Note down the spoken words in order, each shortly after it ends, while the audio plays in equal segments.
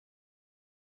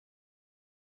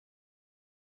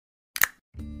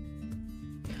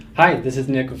Hi, this is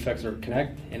Nick with Fexer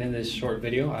Connect, and in this short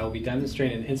video I will be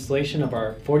demonstrating an installation of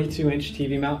our 42-inch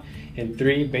TV mount in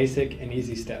 3 basic and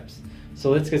easy steps. So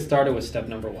let's get started with step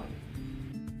number 1.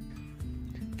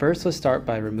 First, let's start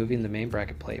by removing the main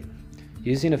bracket plate.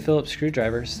 Using a Phillips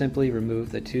screwdriver, simply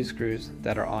remove the 2 screws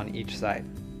that are on each side.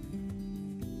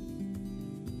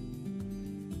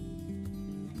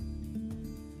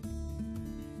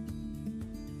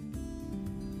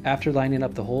 After lining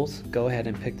up the holes, go ahead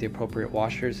and pick the appropriate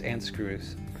washers and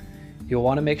screws. You'll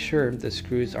want to make sure the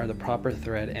screws are the proper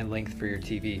thread and length for your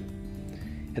TV.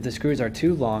 If the screws are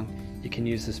too long, you can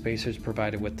use the spacers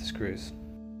provided with the screws.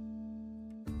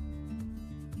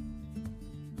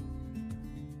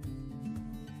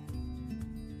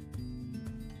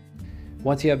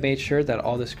 Once you have made sure that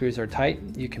all the screws are tight,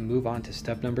 you can move on to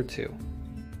step number 2.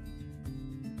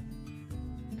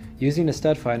 Using a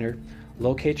stud finder,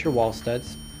 locate your wall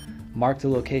studs, mark the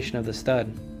location of the stud,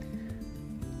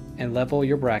 and level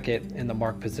your bracket in the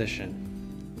marked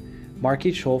position. Mark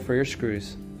each hole for your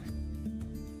screws.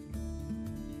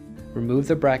 Remove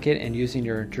the bracket and using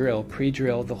your drill,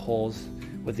 pre-drill the holes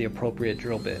with the appropriate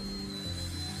drill bit.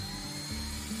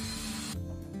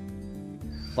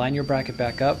 Line your bracket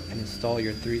back up and install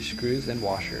your 3 screws and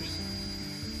washers.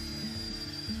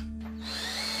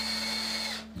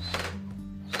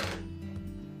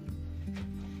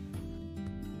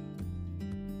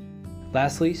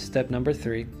 Lastly, step number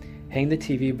 3, hang the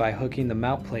TV by hooking the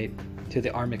mount plate to the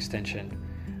arm extension.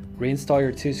 Reinstall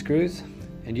your 2 screws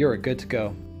and you are good to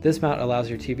go. This mount allows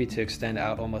your TV to extend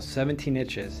out almost 17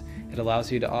 inches. It allows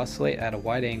you to oscillate at a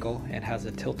wide angle and has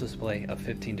a tilt display of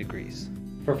 15 degrees.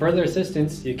 For further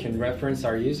assistance, you can reference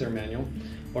our user manual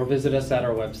or visit us at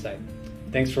our website.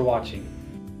 Thanks for watching.